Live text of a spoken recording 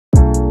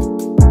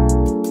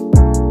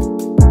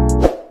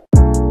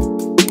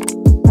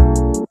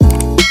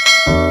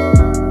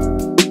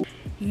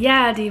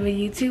Yeah, Diva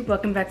YouTube,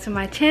 welcome back to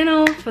my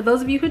channel. For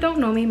those of you who don't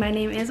know me, my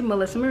name is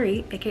Melissa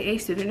Marie, aka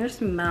Student Nurse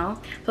Mel.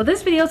 So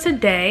this video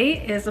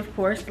today is, of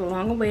course, the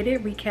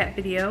long-awaited recap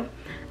video.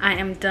 I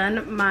am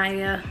done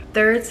my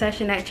third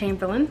session at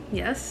Chamberlain.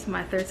 Yes,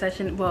 my third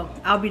session. Well,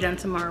 I'll be done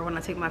tomorrow when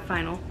I take my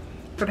final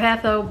for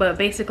Patho, but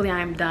basically I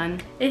am done.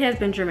 It has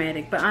been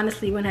dramatic, but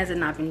honestly, when has it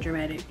not been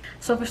dramatic?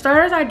 So for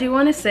starters, I do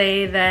want to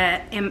say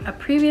that in a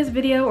previous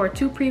video or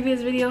two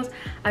previous videos,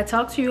 I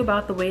talked to you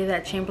about the way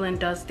that Chamberlain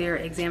does their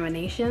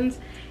examinations,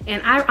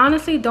 and I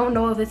honestly don't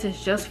know if this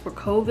is just for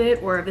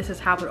COVID or if this is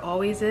how it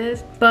always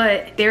is,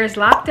 but there's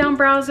Lockdown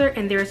Browser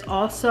and there's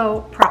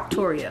also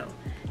Proctorio.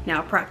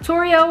 Now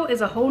Proctorio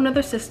is a whole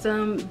nother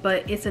system,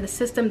 but it's a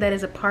system that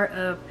is a part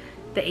of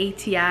the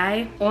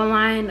ATI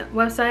online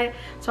website.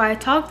 So I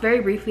talked very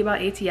briefly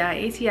about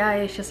ATI.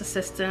 ATI is just a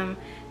system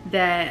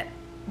that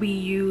we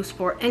use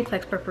for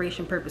NCLEX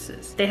preparation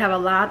purposes. They have a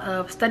lot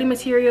of study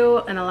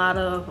material and a lot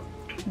of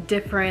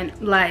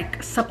different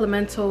like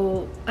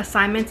supplemental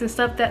assignments and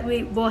stuff that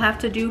we will have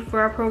to do for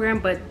our program,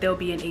 but they'll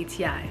be in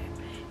ATI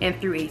and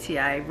through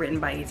ATI, written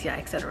by ATI,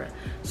 etc.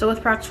 So with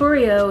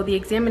Proctorio, the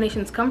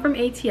examinations come from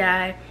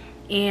ATI,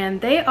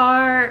 and they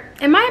are,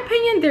 in my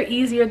opinion, they're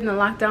easier than the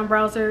Lockdown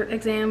Browser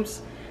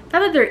exams. Not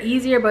that they're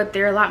easier, but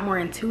they're a lot more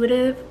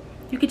intuitive.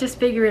 You could just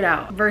figure it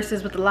out.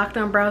 Versus with the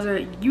Lockdown Browser,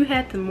 you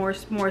had to more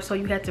so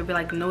you had to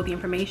like know the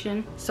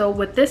information. So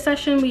with this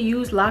session, we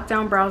use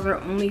Lockdown Browser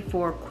only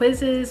for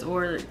quizzes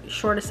or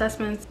short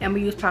assessments, and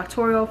we use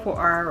Proctorio for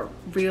our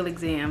real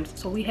exams.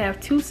 So we have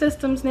two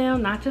systems now,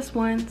 not just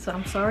one. So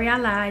I'm sorry I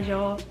lied,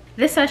 y'all.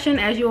 This session,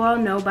 as you all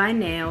know by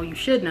now, you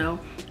should know,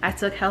 I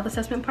took Health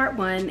Assessment Part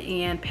 1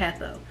 and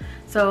Patho.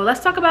 So let's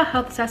talk about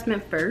Health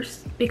Assessment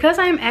first. Because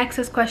I am asked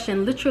this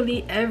question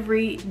literally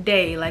every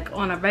day, like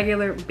on a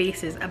regular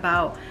basis,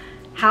 about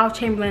how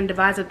Chamberlain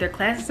divides up their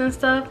classes and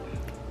stuff.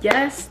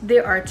 Yes,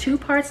 there are two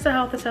parts to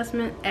Health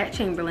Assessment at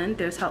Chamberlain.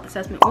 There's Health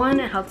Assessment 1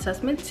 and Health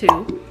Assessment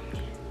 2.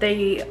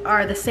 They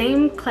are the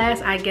same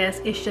class, I guess,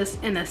 it's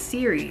just in a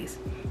series.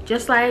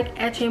 Just like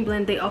at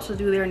Chamberlain, they also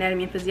do their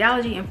anatomy and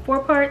physiology in 4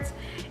 parts.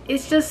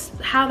 It's just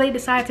how they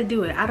decide to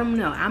do it. I don't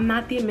know. I'm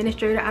not the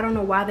administrator. I don't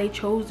know why they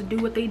chose to do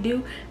what they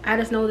do. I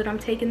just know that I'm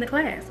taking the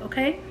class,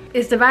 okay?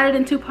 It's divided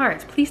in 2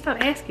 parts. Please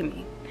stop asking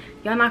me.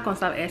 Y'all not gonna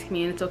stop asking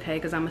me, and it's okay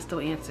because I'm gonna still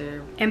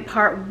answer. In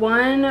part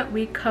 1,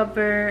 we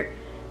cover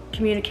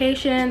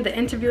communication, the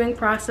interviewing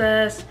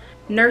process,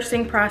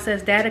 nursing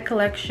process, data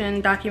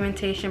collection,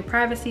 documentation,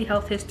 privacy,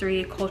 health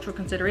history, cultural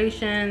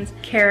considerations,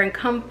 care and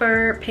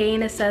comfort,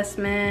 pain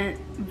assessment,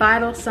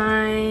 vital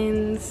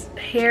signs,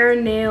 hair,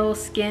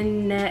 nails,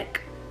 skin,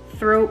 neck,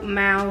 throat,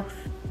 mouth,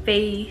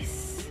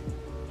 face,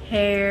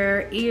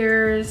 hair,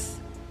 ears,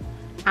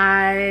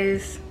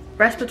 eyes,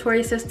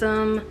 respiratory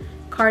system,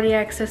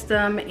 cardiac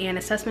system, and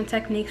assessment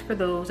techniques for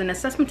those, and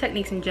assessment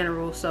techniques in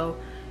general. So,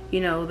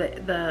 you know,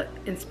 the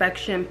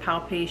inspection,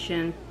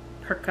 palpation,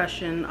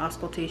 percussion,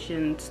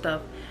 auscultation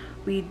stuff.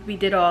 We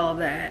did all of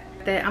that.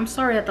 I'm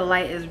sorry that the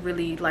light is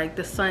really like,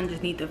 the sun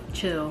just need to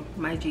chill,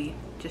 my G.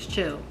 Just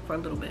chill for a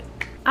little bit.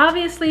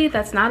 Obviously,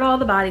 that's not all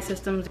the body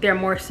systems. There are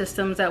more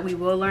systems that we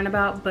will learn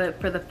about,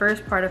 but for the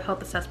first part of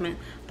health assessment,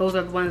 those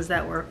are the ones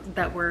that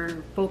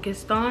we're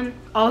focused on.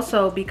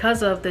 Also,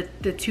 because of the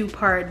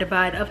 2-part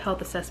divide of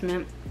health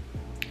assessment,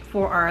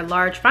 for our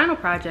large final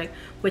project,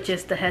 which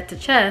is the head to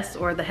chest,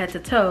 or the head to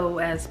toe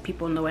as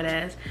people know it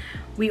as,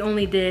 we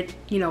only did,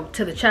 you know,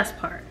 to the chest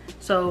part.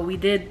 So we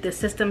did the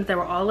systems that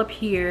were all up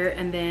here,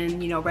 and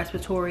then, you know,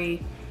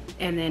 respiratory,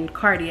 and then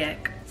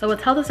cardiac. So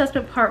with Health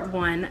Assessment Part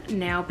 1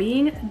 now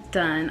being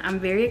done, I'm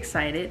very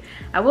excited.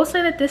 I will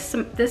say that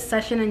this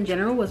session in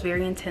general was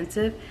very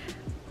intensive.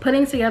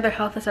 Putting together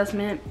Health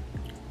Assessment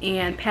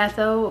and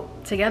Patho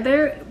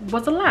together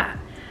was a lot.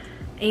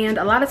 And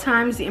a lot of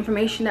times the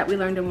information that we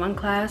learned in one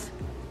class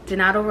did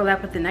not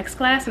overlap with the next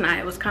class, and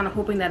I was kind of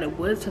hoping that it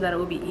would, so that it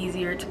would be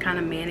easier to kind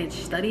of manage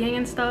studying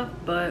and stuff,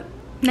 but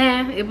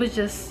nah, it was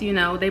just, you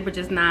know, they were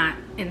just not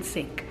in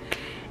sync.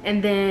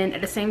 And then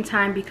at the same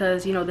time,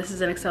 because, you know, this is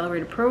an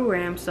accelerated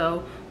program,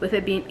 so with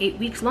it being 8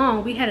 weeks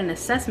long, we had an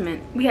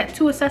assessment. We had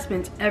 2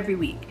 assessments every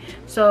week.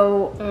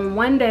 So on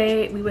one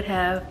day we would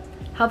have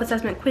health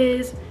assessment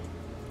quiz,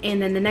 and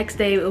then the next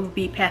day it would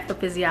be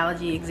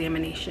pathophysiology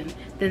examination.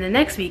 Then the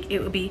next week it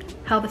would be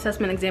health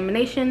assessment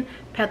examination,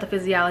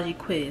 pathophysiology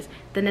quiz.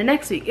 Then the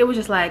next week it was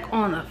just like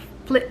on a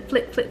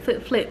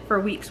flip for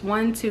weeks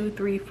 1, 2,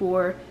 3,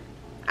 4.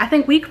 I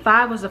think week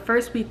 5 was the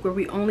first week where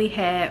we only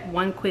had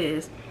 1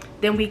 quiz.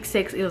 Then week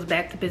 6 it was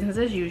back to business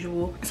as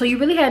usual. So you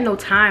really had no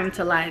time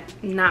to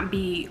like not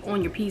be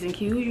on your P's and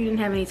Q's. You didn't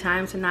have any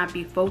time to not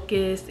be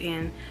focused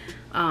and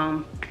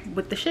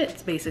with the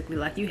shits, basically.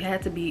 Like, you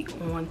had to be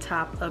on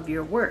top of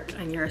your work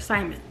and your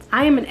assignments.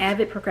 I am an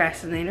avid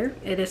procrastinator.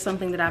 It is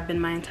something that I've been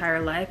my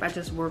entire life. I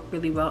just work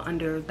really well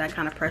under that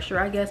kind of pressure,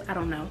 I guess. I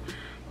don't know.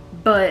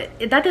 But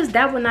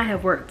that would not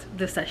have worked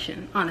this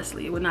session.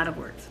 Honestly, it would not have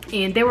worked.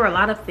 And there were a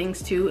lot of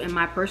things too in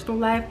my personal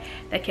life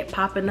that kept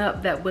popping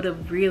up that would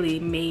have really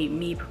made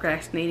me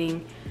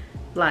procrastinating,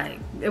 like,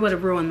 it would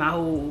have ruined my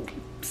whole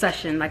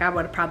session, like I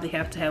would probably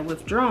have to have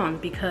withdrawn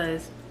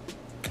because,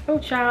 oh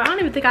child, I don't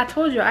even think I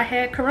told you I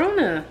had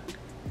corona.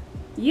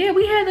 Yeah,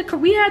 we had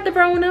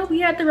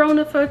the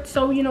Rona for,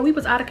 so you know, we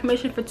was out of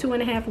commission for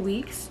 2.5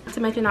 weeks. Not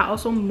to mention I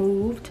also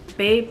moved.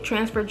 Babe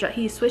transferred,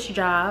 he switched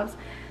jobs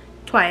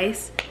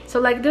twice. So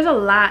like there's a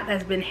lot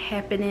that's been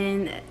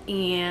happening,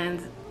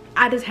 and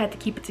I just had to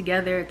keep it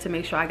together to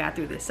make sure I got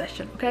through this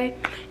session, okay?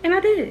 And I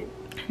did.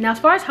 Now, as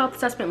far as health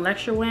assessment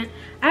lecture went,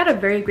 I had a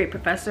very great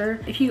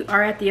professor. If you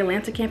are at the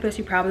Atlanta campus,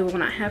 you probably will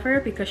not have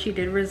her because she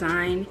did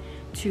resign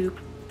to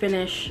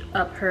finish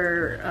up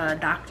her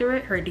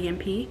doctorate, her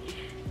DMP.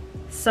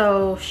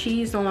 So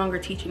she's no longer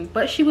teaching,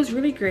 but she was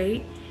really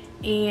great,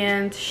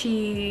 and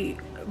she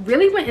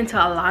really went into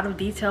a lot of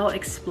detail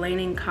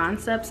explaining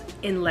concepts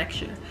in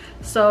lecture.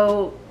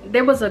 So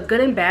there was a good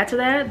and bad to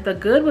that. The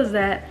good was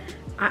that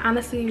I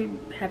honestly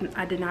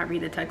I did not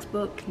read the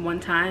textbook one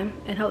time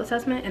in health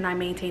assessment, and I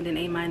maintained an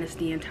A-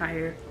 the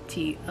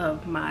entirety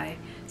of my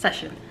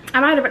session.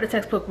 I might have read the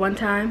textbook one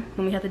time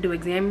when we had to do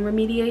exam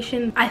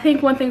remediation. I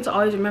think one thing to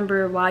always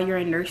remember while you're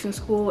in nursing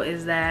school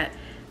is that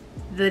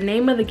the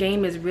name of the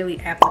game is really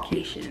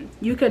application.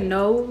 You can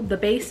know the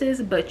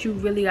basis, but you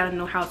really got to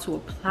know how to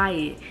apply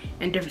it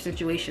in different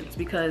situations,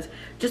 because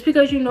just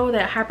because you know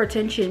that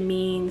hypertension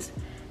means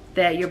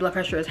that your blood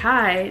pressure is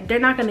high, they're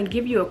not going to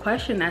give you a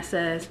question that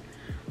says,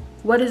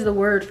 what is the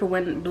word for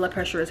when blood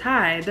pressure is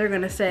high? They're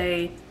going to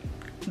say,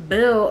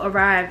 Bill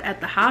arrived at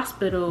the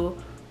hospital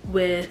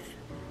with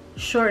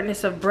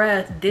shortness of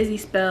breath, dizzy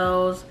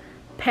spells,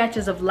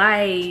 patches of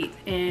light,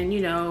 and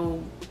you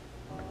know,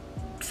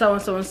 so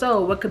and so and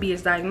so, what could be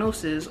his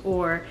diagnosis?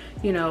 Or,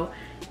 you know,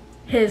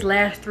 his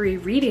last 3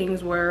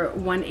 readings were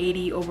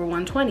 180 over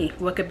 120,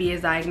 what could be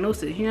his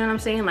diagnosis? You know what I'm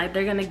saying? Like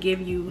they're gonna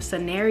give you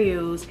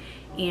scenarios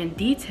and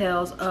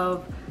details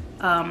of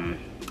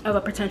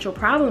a potential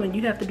problem, and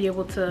you have to be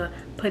able to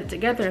put it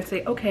together and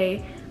say,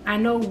 okay, I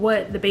know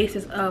what the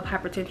basis of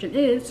hypertension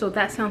is, so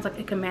that sounds like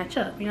it can match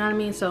up. You know what I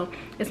mean? So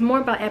it's more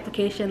about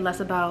application, less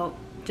about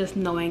just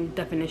knowing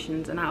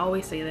definitions, and I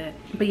always say that.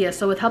 But yeah,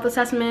 so with health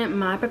assessment,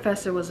 my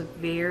professor was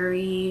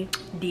very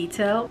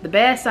detailed. The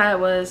bad side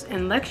was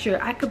in lecture,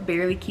 I could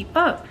barely keep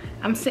up.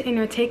 I'm sitting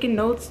there taking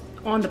notes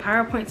on the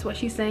PowerPoints, what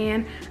she's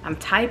saying. I'm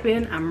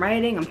typing, I'm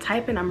writing, I'm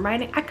typing, I'm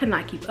writing. I could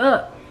not keep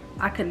up.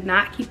 I could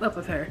not keep up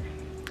with her.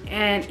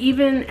 And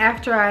even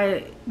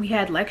after we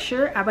had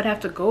lecture, I would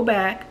have to go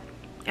back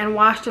and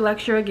watch the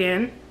lecture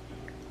again,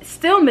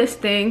 still miss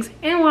things,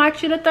 and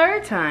watch it a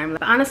 3rd time.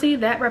 Honestly,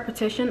 that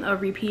repetition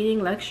of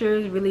repeating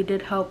lectures really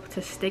did help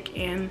to stick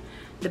in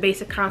the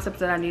basic concepts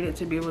that I needed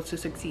to be able to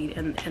succeed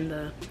in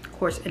the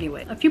course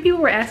anyway. A few people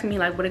were asking me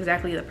like what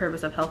exactly the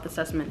purpose of health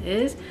assessment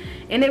is,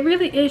 and it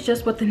really is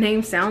just what the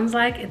name sounds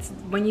like. It's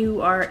when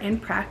you are in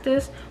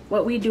practice,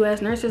 what we do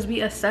as nurses,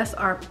 we assess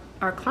our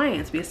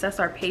clients, we assess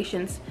our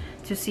patients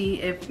to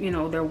see if, you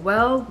know, they're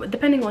well,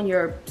 depending on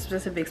your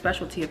specific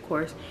specialty, of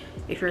course.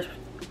 If you're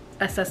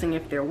assessing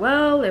if they're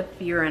well, if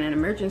you're in an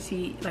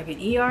emergency like an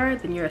ER,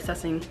 then you're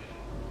assessing,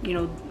 you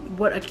know,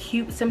 what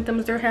acute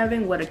symptoms they're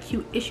having, what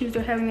acute issues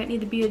they're having that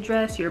need to be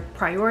addressed. You're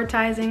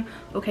prioritizing,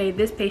 okay,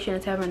 this patient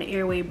is having an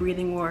airway,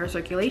 breathing, or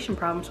circulation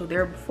problem, so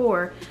they're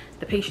before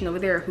the patient over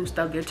there who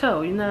stubbed their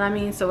toe. You know what I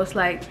mean? So it's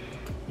like,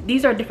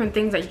 these are different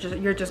things that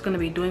you're just going to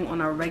be doing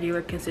on a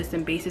regular,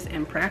 consistent basis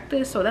in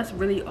practice. So that's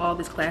really all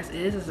this class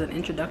is an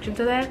introduction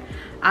to that.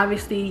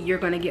 Obviously, you're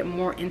going to get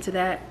more into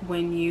that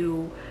when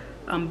you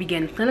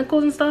begin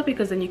clinicals and stuff,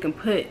 because then you can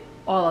put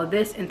all of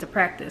this into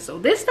practice. So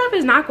this stuff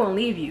is not going to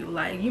leave you.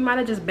 Like, you might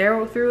have just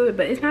barreled through it,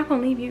 but it's not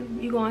going to leave you.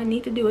 You're going to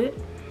need to do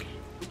it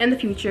in the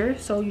future,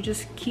 so you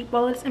just keep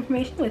all this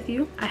information with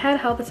you. I had a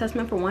health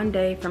assessment for one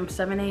day from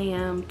 7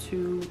 a.m.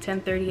 to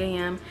 10:30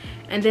 a.m.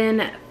 and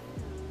then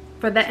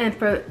for that, and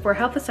for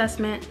health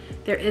assessment,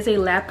 there is a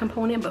lab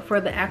component, but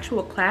for the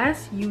actual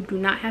class, you do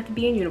not have to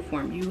be in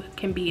uniform. You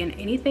can be in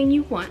anything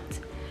you want,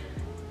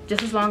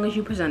 just as long as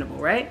you're presentable,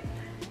 right?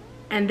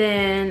 And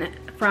then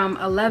from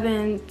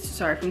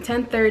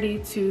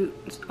 10:30 to,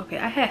 okay,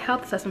 I had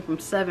health assessment from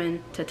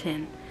 7 to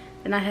 10.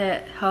 Then I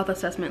had health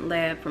assessment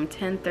lab from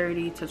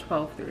 10:30 to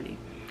 12:30.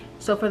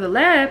 So for the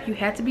lab, you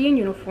had to be in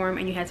uniform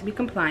and you had to be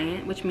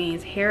compliant, which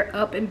means hair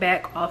up and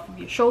back off of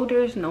your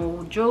shoulders,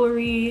 no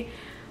jewelry,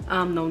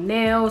 no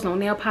nails, no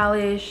nail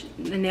polish,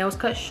 the nails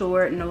cut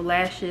short, no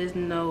lashes,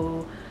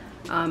 no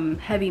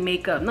heavy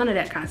makeup, none of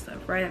that kind of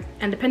stuff, right?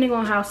 And depending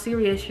on how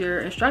serious your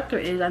instructor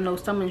is, I know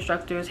some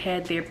instructors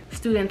had their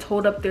students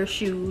hold up their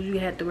shoes. You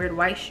had to wear the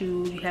white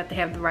shoes, you have to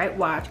have the right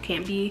watch,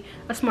 can't be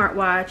a smart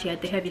watch, you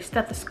had to have your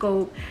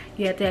stethoscope,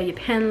 you had to have your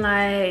pen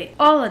light,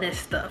 all of this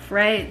stuff,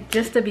 right?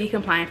 Just to be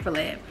compliant for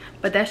lab.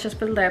 But that's just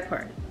for the lab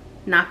part,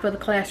 not for the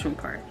classroom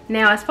part.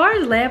 Now, as far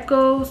as lab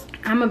goes,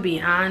 I'm gonna be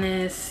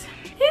honest,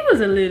 it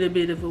was a little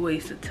bit of a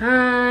waste of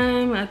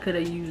time. I could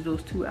have used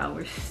those 2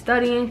 hours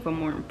studying for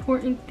more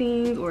important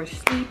things or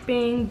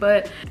sleeping,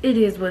 but it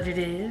is what it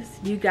is.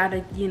 You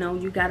gotta, you know,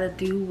 you gotta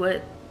do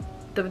what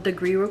the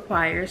degree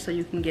requires so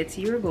you can get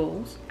to your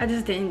goals. I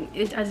just didn't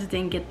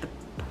get the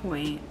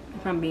point,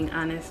 if I'm being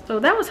honest. So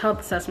that was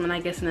health assessment, I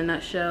guess, in a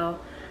nutshell.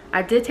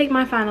 I did take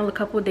my final a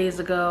couple of days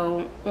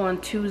ago on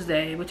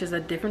Tuesday, which is a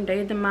different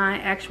day than my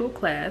actual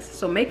class.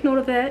 So make note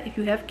of that. If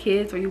you have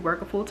kids or you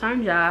work a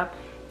full-time job,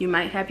 you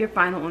might have your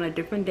final on a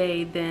different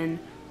day than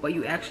what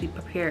you actually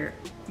prepare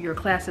your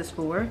classes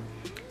for.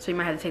 So you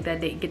might have to take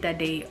that date, get that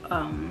date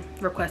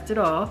requested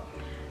off.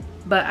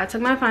 But I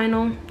took my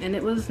final and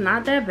it was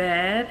not that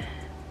bad.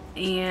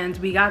 And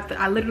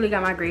I literally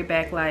got my grade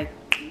back like,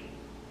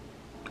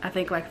 I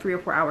think like 3 or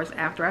 4 hours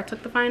after I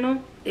took the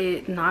final.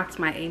 It knocked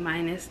my A-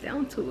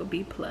 down to a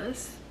B+.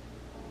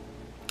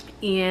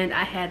 And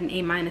I had an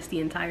A- the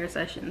entire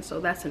session, so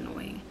that's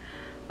annoying.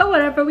 But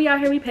whatever, we out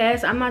here, we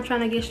passed. I'm not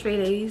trying to get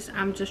straight A's.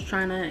 I'm just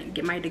trying to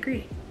get my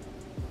degree.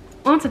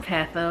 On to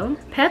patho.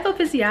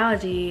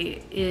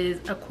 Pathophysiology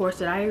is a course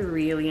that I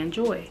really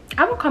enjoy.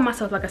 I would call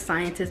myself like a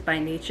scientist by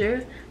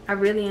nature. I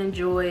really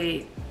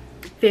enjoy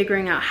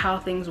figuring out how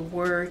things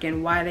work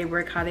and why they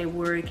work, how they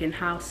work, and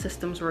how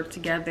systems work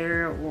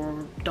together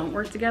or don't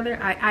work together.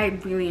 I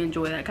really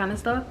enjoy that kind of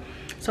stuff.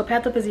 So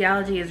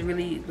pathophysiology is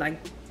really like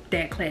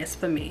that class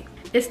for me.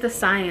 It's the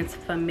science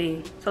for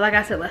me. So like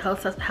I said, with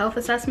health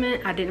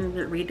assessment, I didn't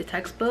read the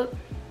textbook.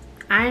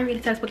 I didn't read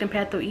the textbook in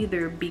patho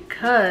either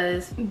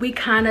because we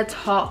kind of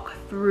talk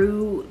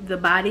through the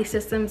body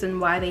systems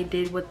and why they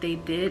did what they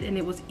did, and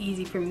it was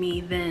easy for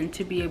me then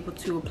to be able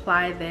to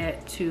apply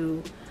that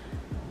to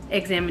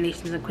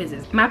examinations and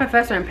quizzes. My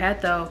professor in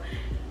patho,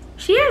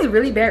 she has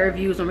really bad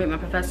reviews on Rate My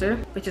Professor,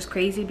 which is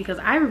crazy because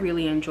I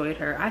really enjoyed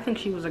her. I think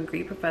she was a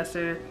great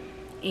professor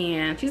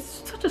and she's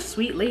such a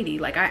sweet lady.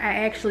 Like I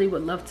actually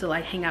would love to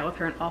like hang out with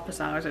her in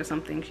office hours or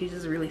something. She's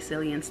just really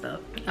silly and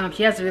stuff.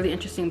 She has a really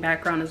interesting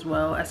background as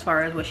well as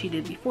far as what she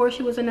did before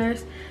she was a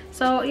nurse.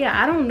 So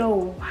yeah, I don't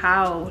know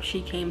how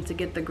she came to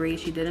get the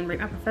grade she did in Rate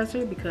My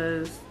Professor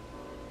because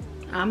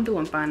I'm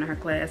doing fine in her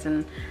class,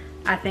 and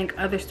I think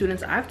other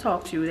students I've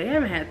talked to, they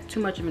haven't had too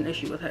much of an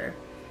issue with her.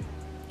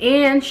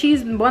 And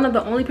she's one of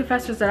the only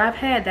professors that I've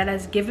had that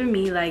has given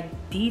me like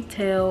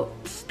detailed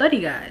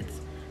study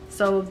guides.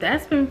 So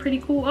that's been pretty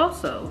cool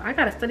also. I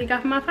got a study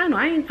guide for my final.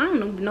 I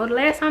don't know the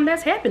last time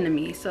that's happened to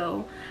me.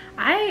 So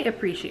I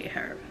appreciate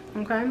her,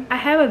 okay? I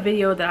have a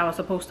video that I was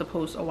supposed to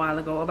post a while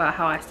ago about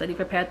how I study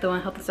for patho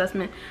and health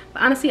assessment.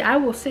 But honestly, I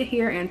will sit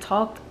here and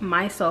talk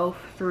myself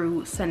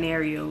through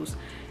scenarios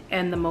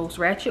in the most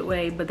ratchet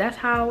way, but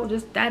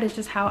that is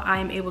just how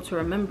I'm able to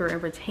remember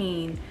and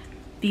retain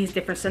these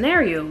different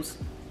scenarios,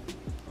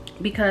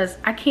 because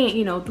I can't,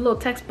 you know, the little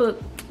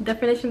textbook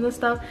definitions and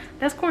stuff,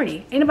 that's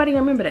corny. Ain't nobody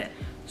gonna remember that.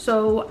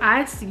 So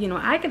I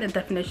get a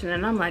definition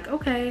and I'm like,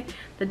 okay,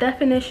 the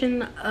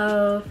definition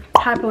of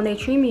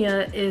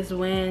hyponatremia is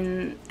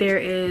when there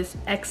is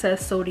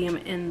excess sodium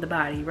in the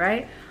body,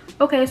 right?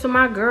 Okay, so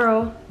my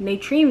girl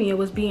natremia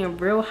was being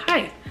real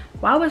hype.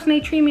 Why was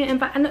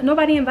natremia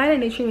nobody invited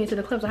natremia to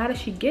the club, so how did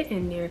she get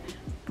in there?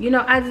 You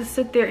know, I just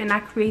sit there and I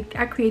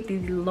create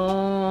these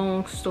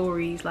long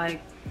stories,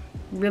 like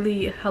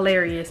really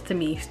hilarious to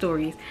me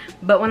stories.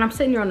 But when I'm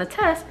sitting here on the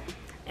test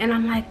and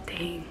I'm like,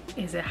 dang,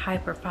 is it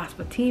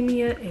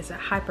hyperphosphatemia? Is it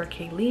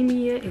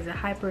hyperkalemia? Is it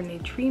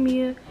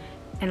hypernatremia?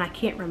 And I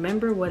can't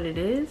remember what it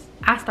is.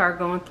 I start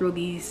going through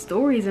these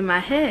stories in my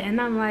head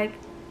and I'm like,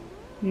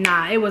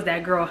 nah, it was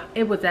that girl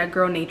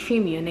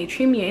natremia.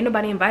 Natremia, ain't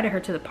nobody invited her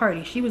to the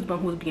party. She was the one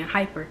who was being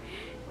hyper.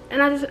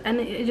 And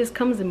it just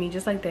comes to me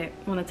just like that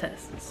on a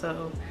test.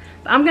 So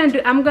I'm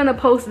gonna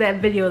post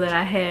that video that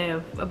I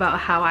have about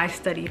how I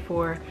study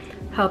for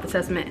health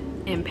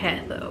assessment in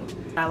patho.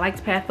 I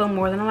liked patho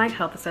more than I like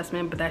health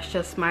assessment, but that's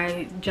just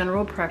my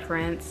general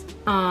preference.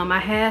 I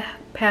had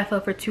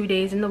patho for 2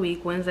 days in the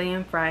week, Wednesday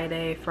and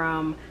Friday,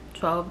 from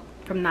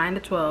 9 to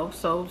 12.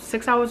 So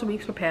 6 hours a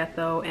week for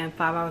patho and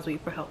 5 hours a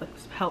week for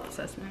health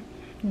assessment.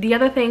 The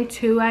other thing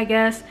too, I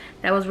guess,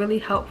 that was really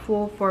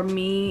helpful for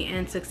me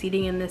in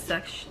succeeding in this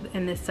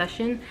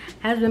session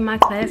has been my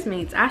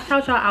classmates. I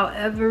shout y'all out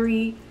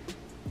every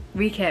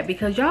recap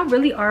because y'all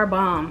really are a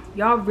bomb.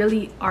 Y'all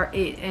really are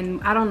it.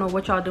 And I don't know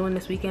what y'all doing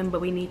this weekend,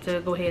 but we need to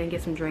go ahead and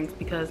get some drinks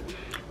because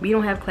we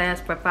don't have class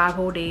for 5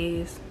 whole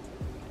days,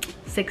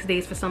 6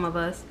 days for some of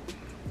us.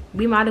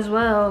 We might as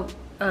well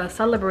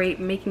celebrate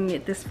making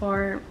it this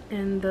far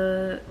in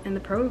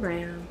the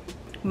program.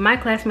 My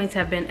classmates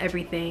have been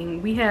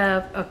everything. We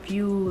have a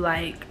few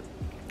like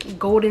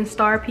golden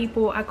star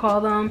people, I call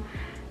them,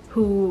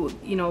 who,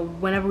 you know,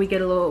 whenever we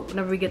get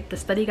the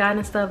study guide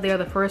and stuff, they're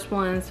the first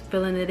ones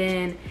filling it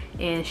in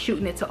and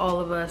shooting it to all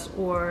of us.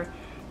 Or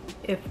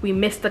if we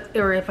missed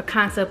or if a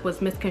concept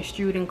was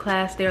misconstrued in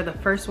class, they're the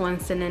first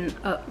ones sending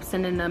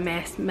a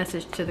mass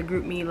message to the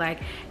group me like,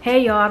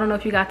 hey y'all, I don't know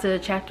if you got to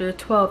chapter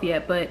 12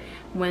 yet, but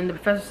when the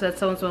professor said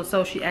so and so and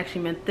so, she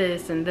actually meant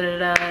this and da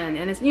da da,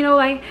 and it's, you know,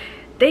 like,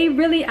 they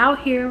really out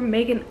here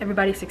making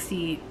everybody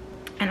succeed,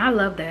 and I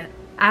love that.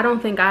 I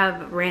don't think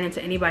I've ran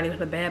into anybody with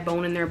a bad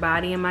bone in their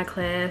body in my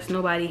class.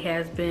 Nobody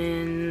has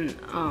been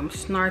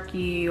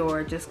snarky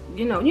or just,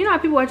 you know how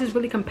people are just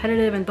really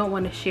competitive and don't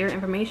want to share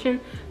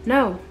information.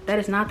 No, that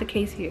is not the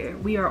case here.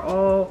 We are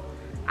all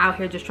out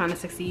here just trying to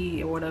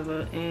succeed or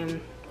whatever, and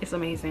it's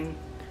amazing.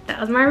 that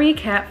was my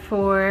recap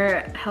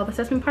for Health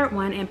Assessment Part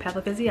 1 and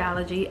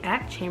Pathophysiology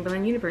at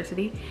Chamberlain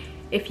University.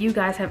 If you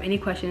guys have any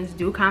questions,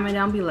 do comment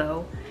down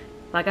below.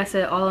 Like I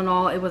said, all in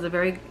all, it was a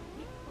very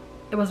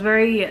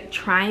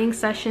trying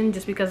session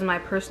just because of my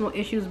personal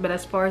issues, but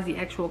as far as the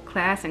actual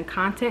class and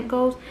content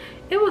goes,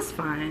 it was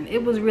fine.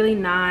 It was really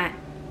not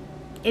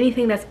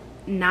anything that's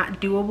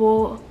not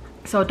doable.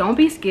 So don't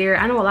be scared.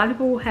 I know a lot of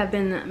people have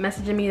been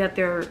messaging me that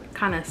they're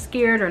kind of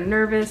scared or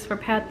nervous for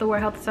patho or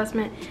health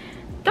assessment.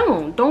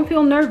 Don't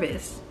feel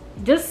nervous.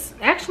 Just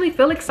actually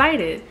feel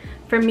excited.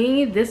 For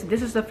me, this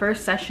is the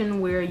first session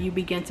where you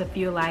begin to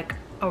feel like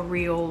a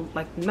real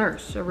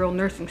nurse, a real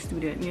nursing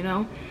student, you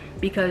know,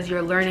 because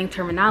you're learning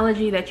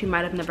terminology that you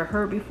might have never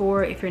heard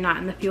before if you're not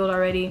in the field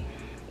already,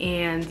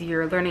 and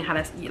you're learning how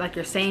to, like,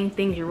 you're saying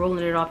things, you're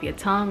rolling it off your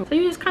tongue, so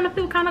you just kind of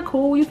feel kind of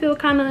cool, you feel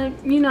kind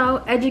of, you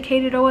know,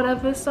 educated or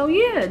whatever. So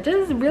yeah,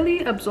 just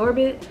really absorb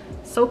it,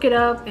 soak it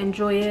up,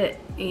 enjoy it,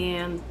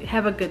 and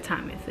have a good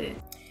time with it.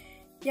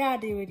 Yeah, I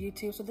do with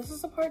YouTube. So this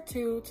is a part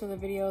 2 to the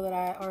video that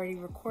I already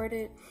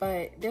recorded,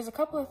 but there's a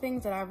couple of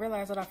things that I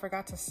realized that I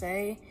forgot to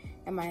say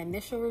in my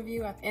initial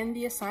review. In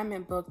the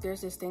assignment book,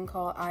 there's this thing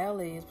called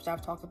ILAs, which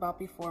I've talked about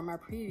before in my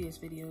previous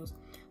videos,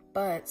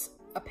 but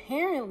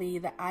apparently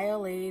the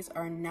ILAs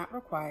are not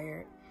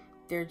required.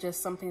 They're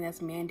just something that's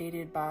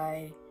mandated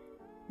by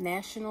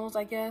nationals,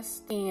 I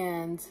guess,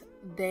 and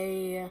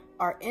they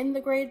are in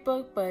the grade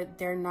book, but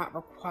they're not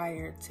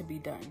required to be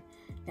done.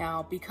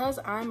 Now, because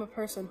I'm a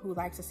person who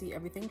likes to see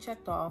everything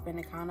checked off, and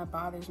it kind of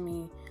bothers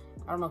me,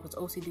 I don't know if it's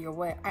OCD or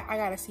what, I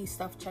gotta see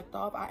stuff checked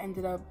off. I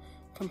ended up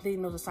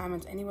completing those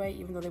assignments anyway,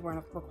 even though they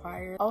weren't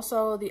required.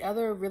 Also, the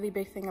other really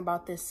big thing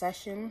about this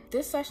session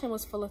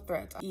was full of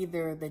threats.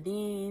 Either the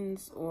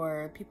deans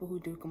or people who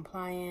do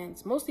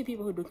compliance, mostly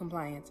people who do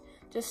compliance,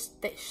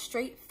 just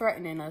straight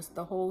threatening us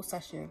the whole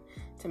session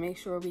to make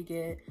sure we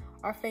get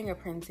our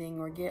fingerprinting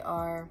or get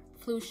our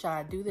flu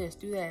shot, do this,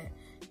 do that,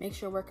 make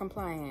sure we're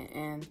compliant,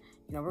 and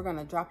you know, we're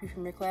gonna drop you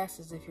from your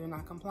classes if you're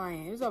not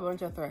compliant. It was a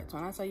bunch of threats.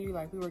 When I tell you,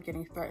 like, we were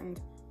getting threatened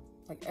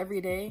like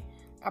every day.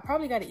 I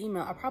probably got an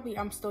email.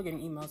 I'm still getting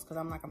emails because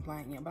I'm not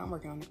compliant yet, but I'm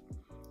working on it.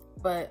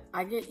 But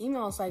I get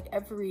emails like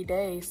every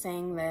day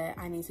saying that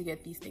I need to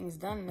get these things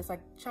done. And it's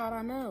like, child,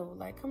 I know.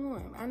 Like, come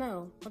on, I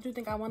know. Don't you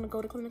think I want to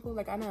go to clinical?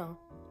 Like, I know.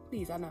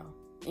 Please, I know.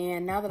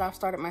 And now that I've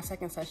started my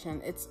second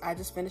session, I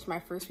just finished my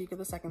first week of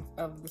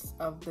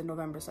the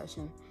November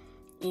session.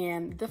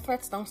 And the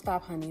threats don't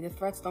stop, honey. The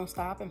threats don't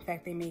stop. In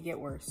fact, they may get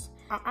worse.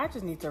 I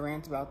just need to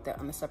rant about that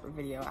on a separate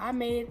video. I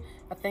made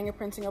a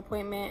fingerprinting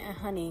appointment, and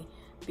honey,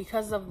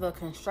 because of the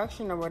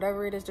construction or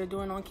whatever it is they're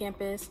doing on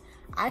campus,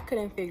 I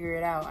couldn't figure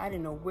it out. I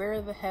didn't know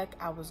where the heck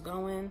I was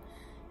going.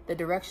 The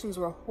directions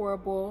were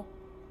horrible.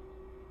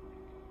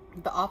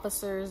 The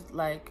officers,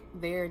 like,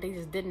 they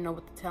just didn't know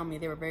what to tell me.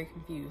 They were very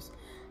confused.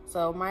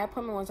 So my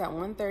appointment was at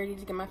 1:30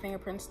 to get my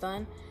fingerprints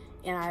done,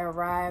 and I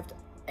arrived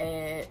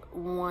at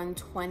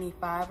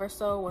 1:25 or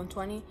so,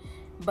 1:20.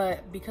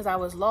 But because I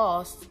was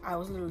lost, I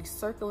was literally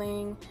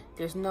circling.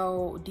 There's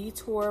no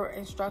detour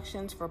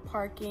instructions for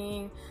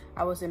parking.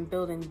 I was in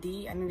building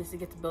D. I needed to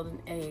get to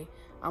building A.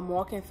 I'm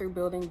walking through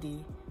building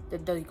D.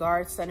 The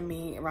guard's sending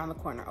me around the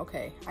corner.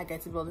 Okay, I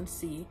get to building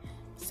C,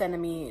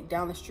 sending me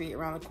down the street,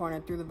 around the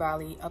corner, through the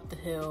valley, up the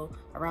hill,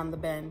 around the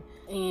bend.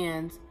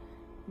 And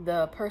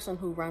the person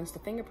who runs the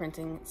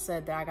fingerprinting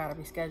said that I gotta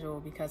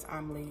reschedule because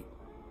I'm late.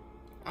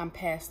 I'm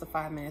past the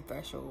 5-minute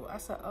threshold. I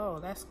said,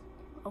 oh, that's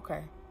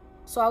okay.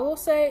 So I will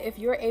say, if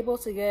you're able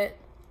to get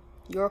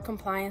your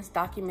compliance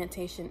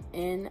documentation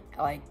in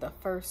like the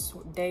first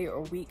day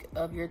or week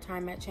of your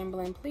time at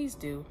Chamberlain, please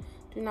do.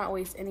 Do not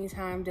waste any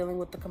time dealing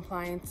with the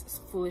compliance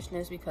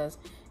foolishness, because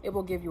it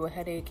will give you a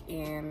headache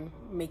and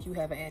make you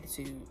have an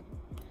attitude,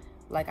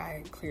 like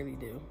I clearly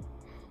do.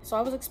 So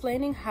I was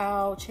explaining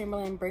how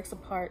Chamberlain breaks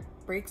apart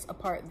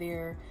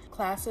their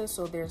classes.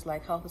 So there's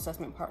like health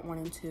assessment part 1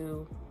 and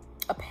 2.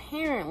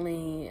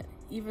 Apparently,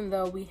 even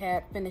though we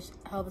had finished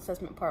health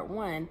assessment part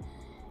 1,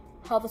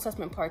 health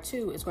assessment part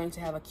 2 is going to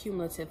have a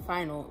cumulative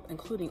final,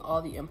 including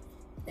all the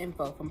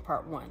info from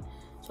part 1.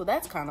 So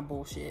that's kind of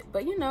bullshit,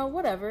 but you know,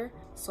 whatever.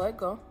 So it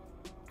go.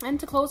 And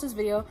to close this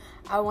video,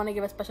 I want to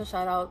give a special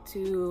shout out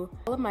to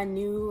all of my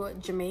new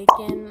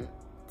Jamaican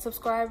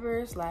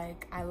subscribers.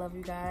 Like, I love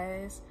you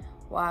guys.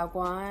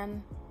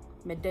 WAHGWAAN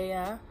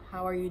BREDREN,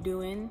 how are you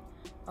doing?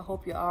 I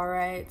hope you're all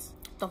right.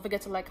 Don't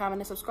forget to like,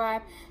 comment, and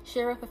subscribe.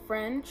 Share it with a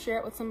friend. Share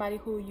it with somebody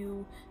who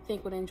you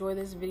think would enjoy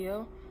this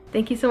video.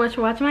 Thank you so much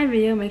for watching my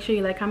video. Make sure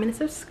you like, comment, and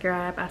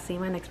subscribe. I'll see you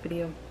in my next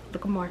video.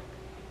 Look more.